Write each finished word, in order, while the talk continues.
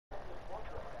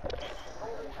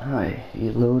Alright,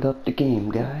 you load up the game,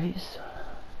 guys.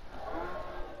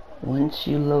 Once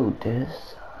you load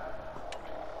this,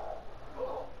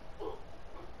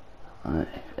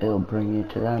 it'll bring you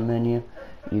to that menu.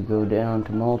 You go down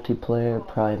to multiplayer,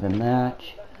 private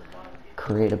match,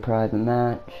 create a private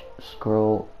match,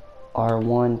 scroll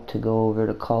R1 to go over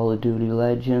to Call of Duty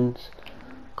Legends.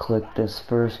 Click this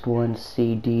first one,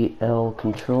 CDL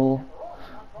control.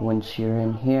 Once you're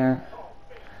in here,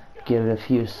 give it a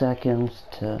few seconds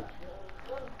to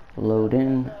load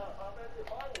in.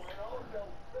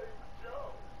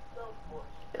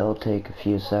 It'll take a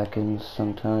few seconds.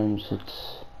 Sometimes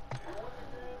it's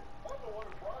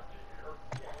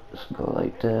just go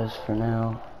like this for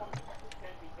now.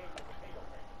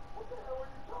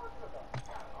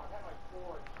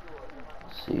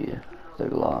 See, they're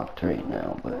locked right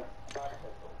now, but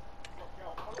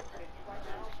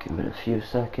give it a few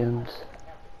seconds.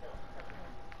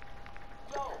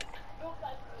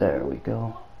 There we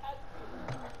go.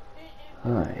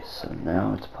 Alright, so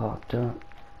now it's popped up.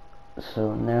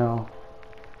 So now,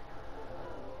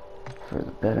 for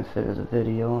the benefit of the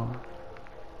video,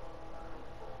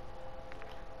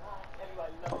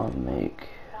 I'll make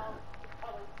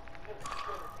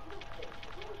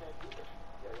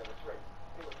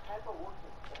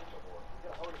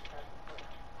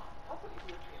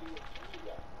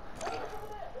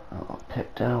I'll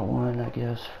pick that one, I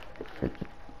guess, for the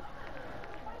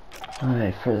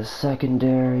alright, for the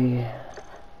secondary.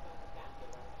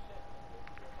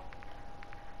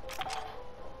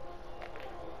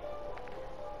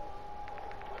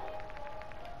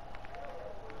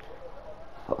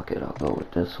 Fuck it, I'll go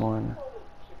with this one.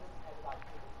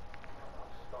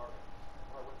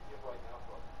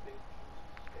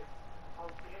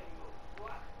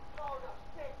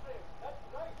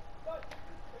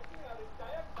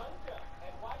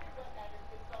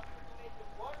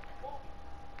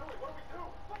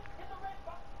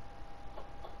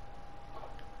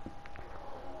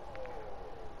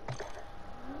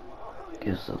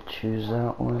 Guess I'll choose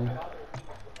that one.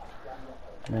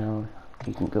 Now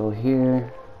you can go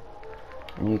here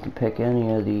and you can pick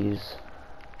any of these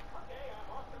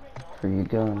for your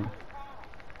gun.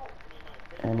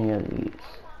 Any of these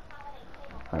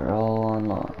are all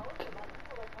unlocked.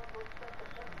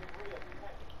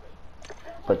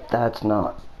 But that's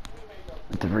not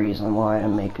the reason why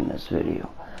I'm making this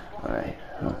video. Alright,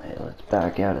 let's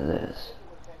back out of this.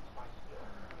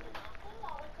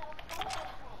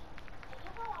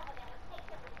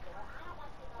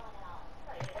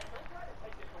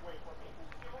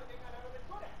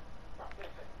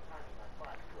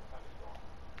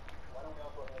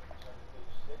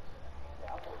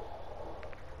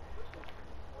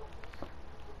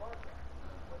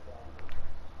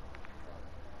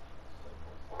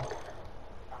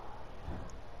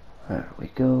 There we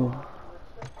go.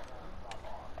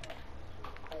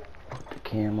 Put the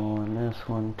camo on this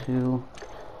one too.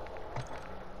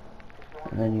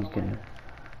 And then you can,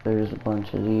 there's a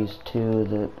bunch of these too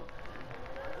that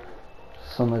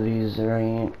some of these there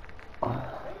ain't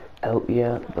out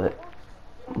yet, but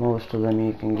most of them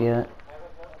you can get.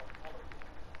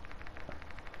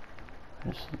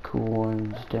 There's some cool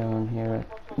ones down here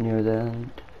near the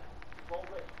end.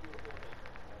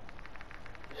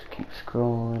 Just keep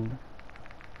scrolling.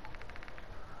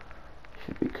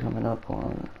 Should be coming up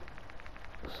on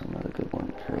some of the good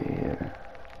ones right here.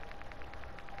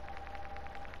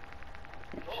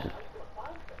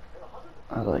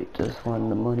 I like this one,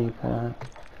 the money pack.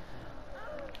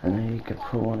 And then you can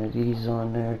put one of these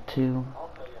on there too.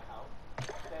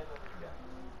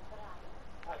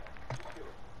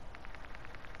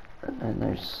 And then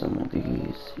there's some of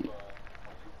these.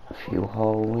 A few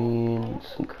Halloween,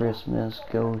 some Christmas,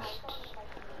 ghosts.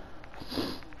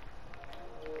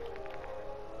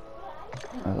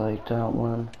 I like that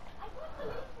one.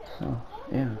 So,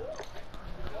 yeah.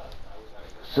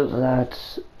 So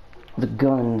that's the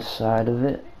gun side of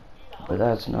it. But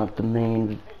that's not the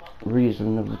main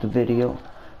reason of the video.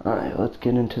 Alright, let's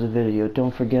get into the video.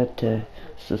 Don't forget to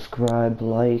subscribe,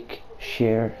 like,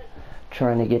 share.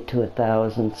 Trying to get to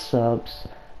 1,000 subs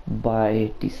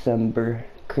by December,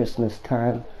 Christmas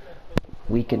time.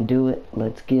 We can do it.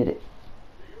 Let's get it.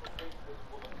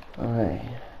 Alright,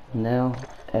 now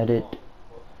edit.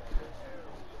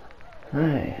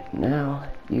 Alright, now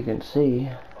you can see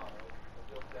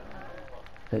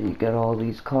that you got all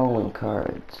these calling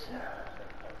cards.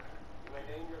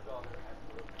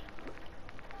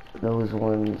 Those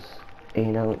ones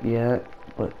ain't out yet,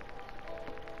 but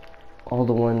all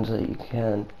the ones that you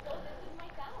can.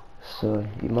 So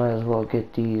you might as well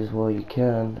get these while you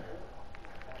can,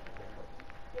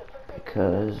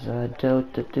 because I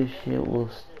doubt that this shit will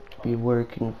be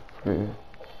working forever.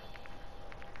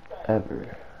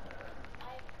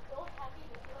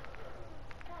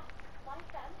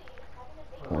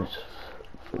 Let's,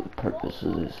 for the purpose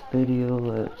of this video,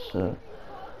 let's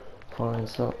find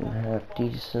something half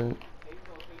decent.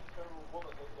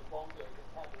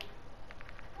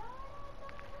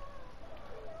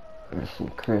 There's some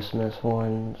Christmas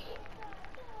ones.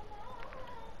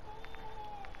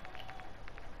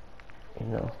 You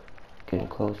know, getting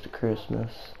close to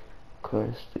Christmas. Of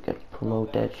course, they got to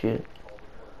promote that shit.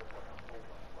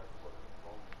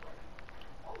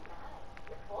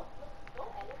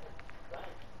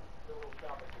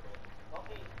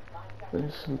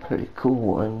 There's some pretty cool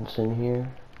ones in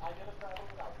here.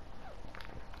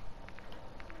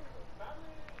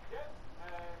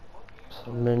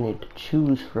 So many to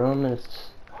choose from,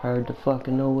 it's hard to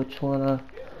fucking know which one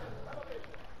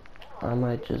I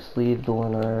might just leave the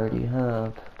one I already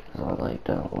have, because I like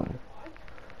that one.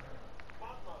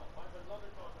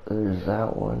 There's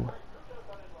that one.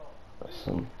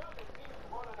 Some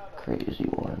crazy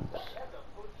ones.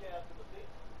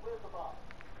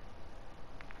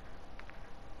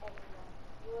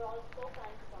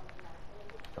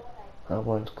 That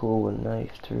one's cool with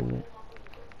knife through it.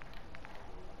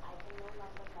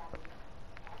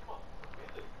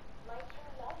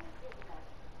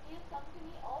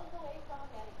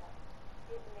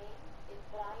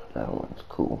 That one's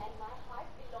cool.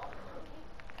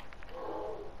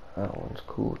 That one's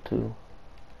cool too.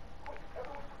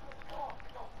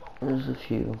 There's a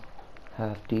few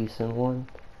half decent ones.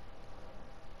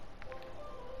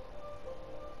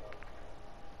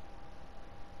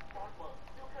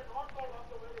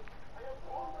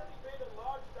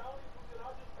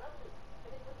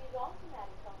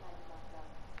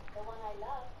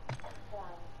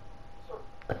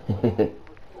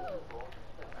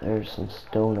 There's some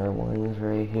stoner ones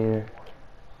right here.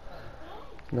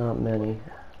 Not many.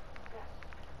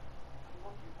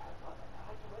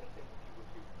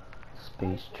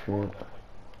 Space Trip.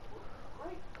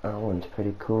 That one's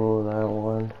pretty cool, that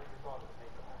one.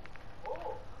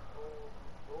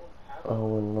 That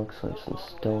one looks like some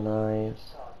stone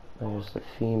eyes. There's the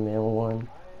female one.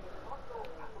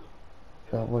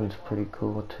 That one's pretty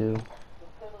cool too.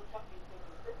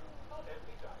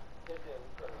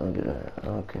 Look at that,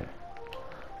 okay.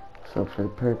 So for the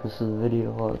purpose of the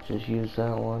video, I'll just use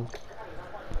that one.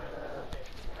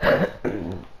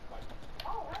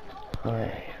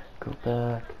 Alright, go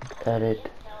back, edit.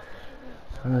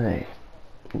 Alright,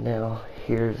 now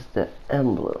here's the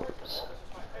emblems.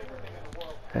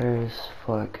 There's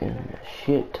fucking a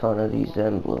shit ton of these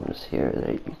emblems here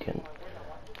that you can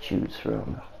choose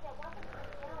from.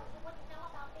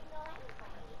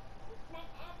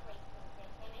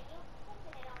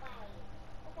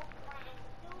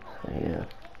 So yeah,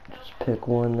 just pick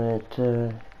one that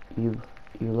you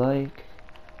like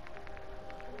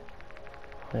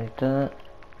that.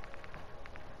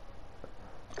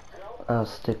 I'll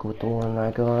stick with the one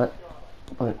I got,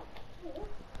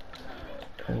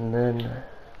 and then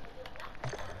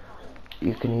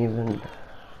you can even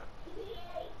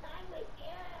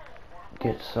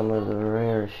get some of the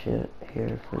rare shit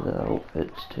here for the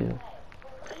outfits too.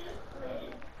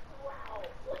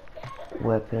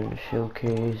 Weapon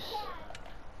showcase.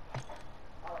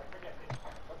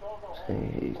 So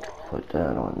you can put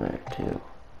that on there too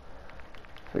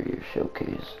for your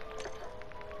showcase.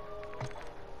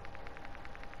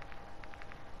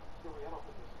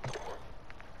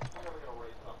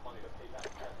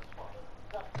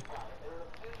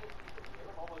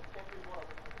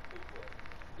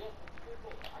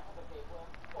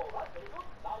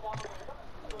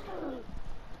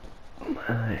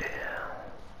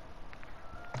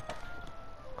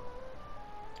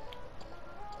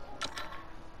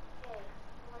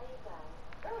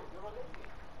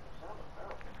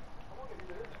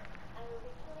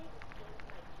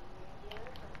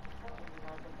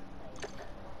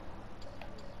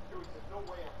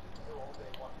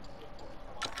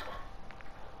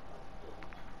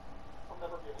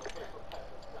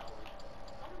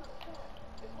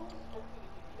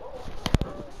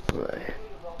 Right.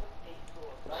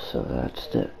 So that's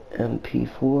the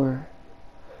MP4.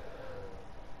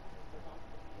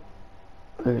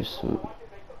 There's some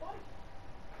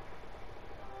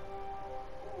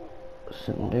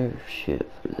nerf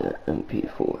shit for the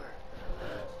MP4.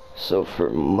 So for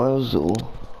muzzle,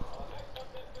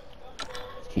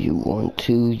 you want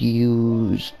to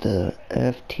use the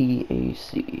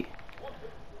FTAC.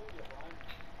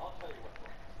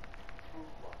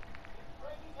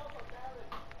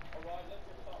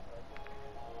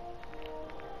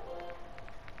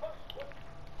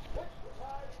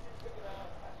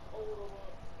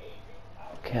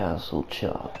 castle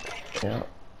chop. Yeah,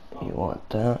 you want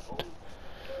that.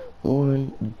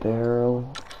 1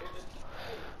 barrel.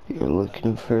 You're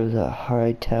looking for the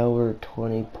high tower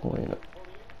 20 point.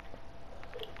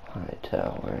 High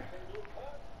tower.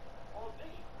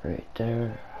 Right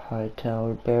there. High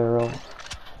tower barrel.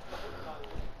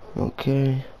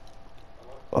 Okay.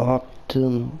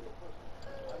 Optum.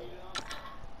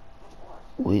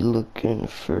 We looking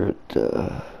for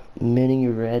the mini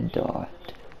red dot.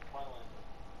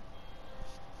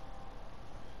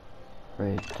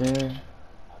 Right there.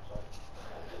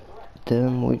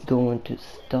 Then we go into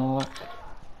stock.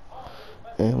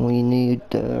 And we need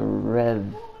the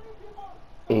Rev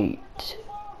 8.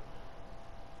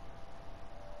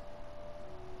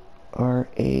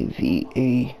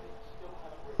 R-A-V-A.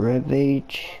 Rev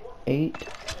 8. I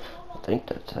think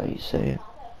that's how you say it.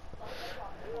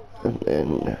 And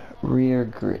then rear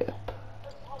grip.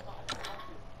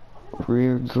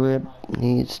 Rear grip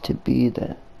needs to be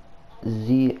the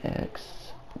ZX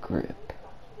grip.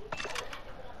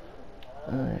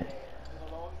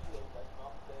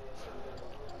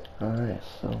 Alright,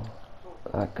 so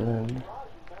that gun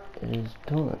is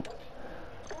done.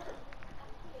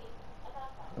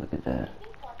 Look at that.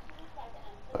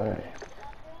 Alright.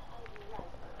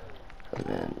 And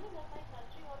then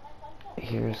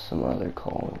here's some other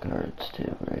calling cards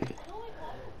too, right?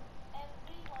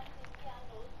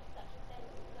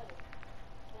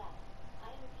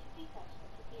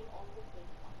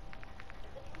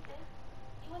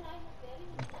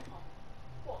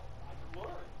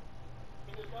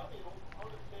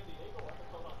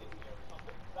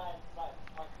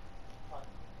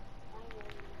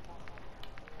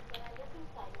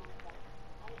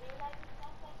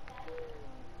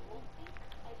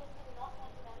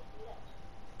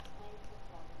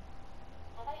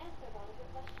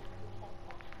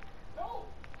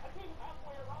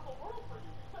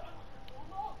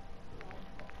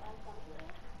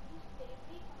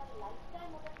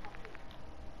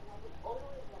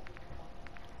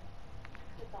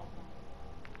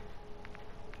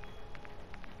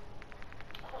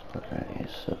 Alright,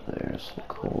 so there's some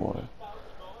cool one.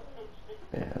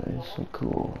 Yeah, there's some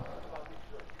cool.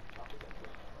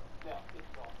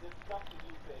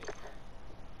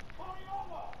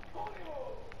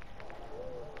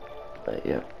 But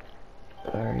yeah,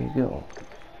 there you go.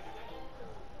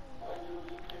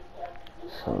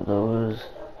 So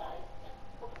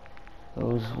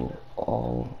those will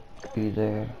all be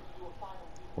there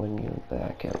when you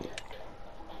back out.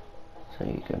 So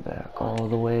you can back all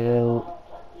the way out.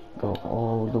 Go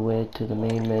all the way to the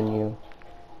main menu.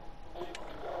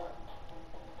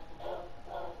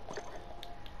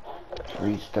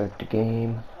 Restart the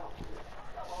game.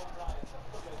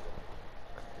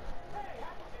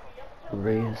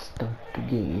 Restart the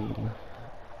game.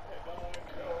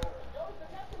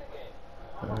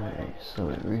 Alright, so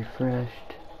it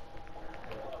refreshed.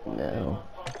 Now,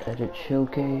 edit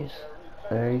showcase.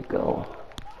 There you go.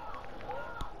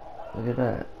 Look at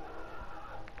that.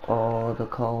 All the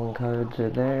calling cards are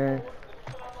there.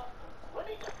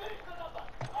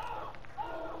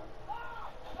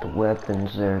 The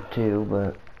weapon's there too,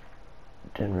 but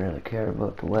didn't really care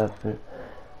about the weapon.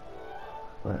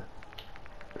 But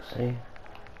see?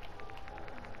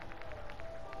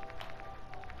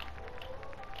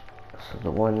 So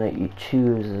the one that you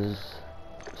choose is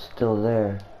still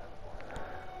there.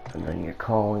 And then your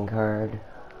calling card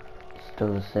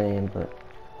still the same, but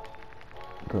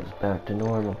goes back to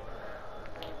normal.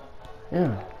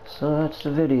 Yeah, so that's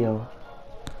the video.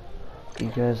 You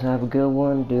guys have a good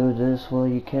one. Do this while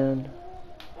you can.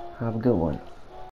 Have a good one.